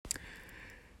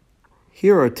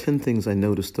Here are 10 things I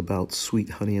noticed about Sweet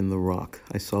Honey in the Rock.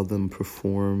 I saw them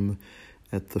perform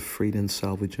at the Freight and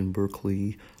Salvage in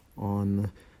Berkeley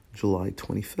on July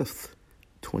 25th,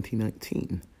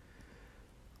 2019.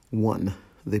 1.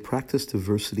 They practice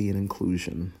diversity and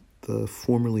inclusion. The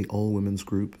formerly all-women's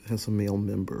group has a male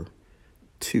member.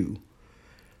 2.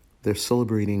 They're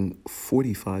celebrating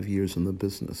 45 years in the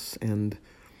business, and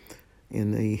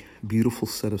in a beautiful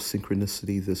set of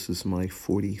synchronicity, this is my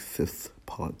 45th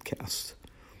podcast.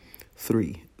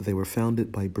 3. They were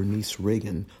founded by Bernice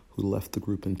Reagan, who left the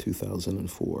group in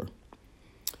 2004.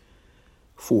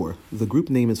 4. The group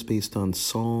name is based on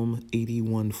Psalm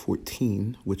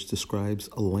 81:14, which describes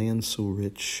a land so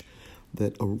rich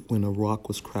that when a rock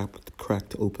was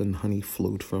cracked open, honey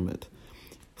flowed from it.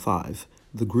 5.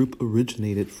 The group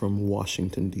originated from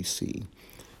Washington, D.C.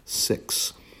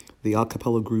 6. The a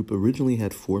cappella group originally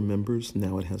had 4 members,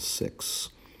 now it has 6.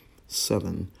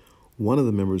 7. One of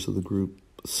the members of the group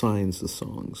signs the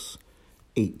songs.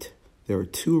 8. There are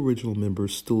 2 original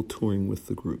members still touring with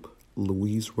the group,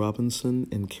 Louise Robinson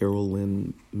and Carol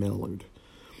Lynn Mallard.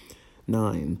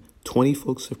 9. 20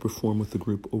 folks have performed with the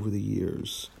group over the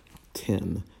years.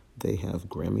 10. They have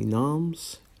Grammy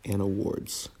noms and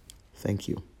awards. Thank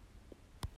you.